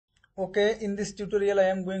Okay, in this tutorial I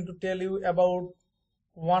am going to tell you about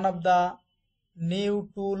one of the new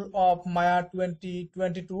tool of Maya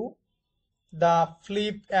 2022, the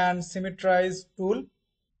flip and symmetrize tool.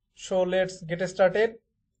 So let's get started.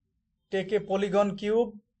 Take a polygon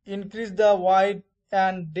cube, increase the width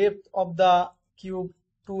and depth of the cube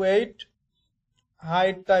to 8,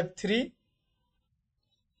 height type 3,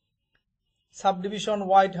 subdivision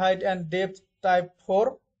width, height and depth type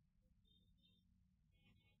 4.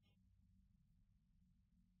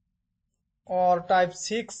 Or type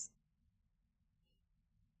 6.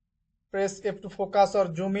 Press F to focus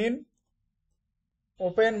or zoom in.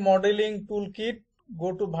 Open modeling toolkit,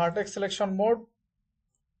 go to vertex selection mode.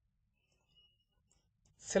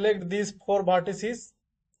 Select these 4 vertices.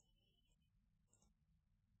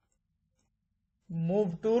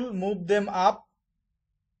 Move tool, move them up.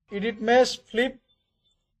 Edit mesh, flip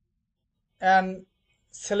and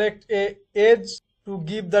select a edge to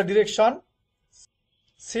give the direction.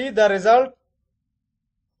 See the result.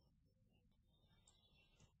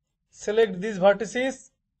 Select these vertices,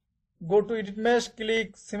 go to edit mesh,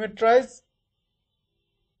 click symmetrize,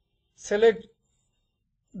 select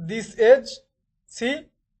this edge, see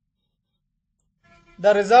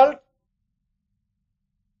the result.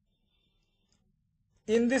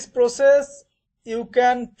 In this process you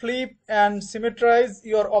can flip and symmetrize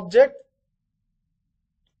your object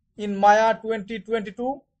in Maya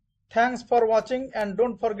 2022. Thanks for watching and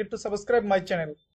don't forget to subscribe my channel.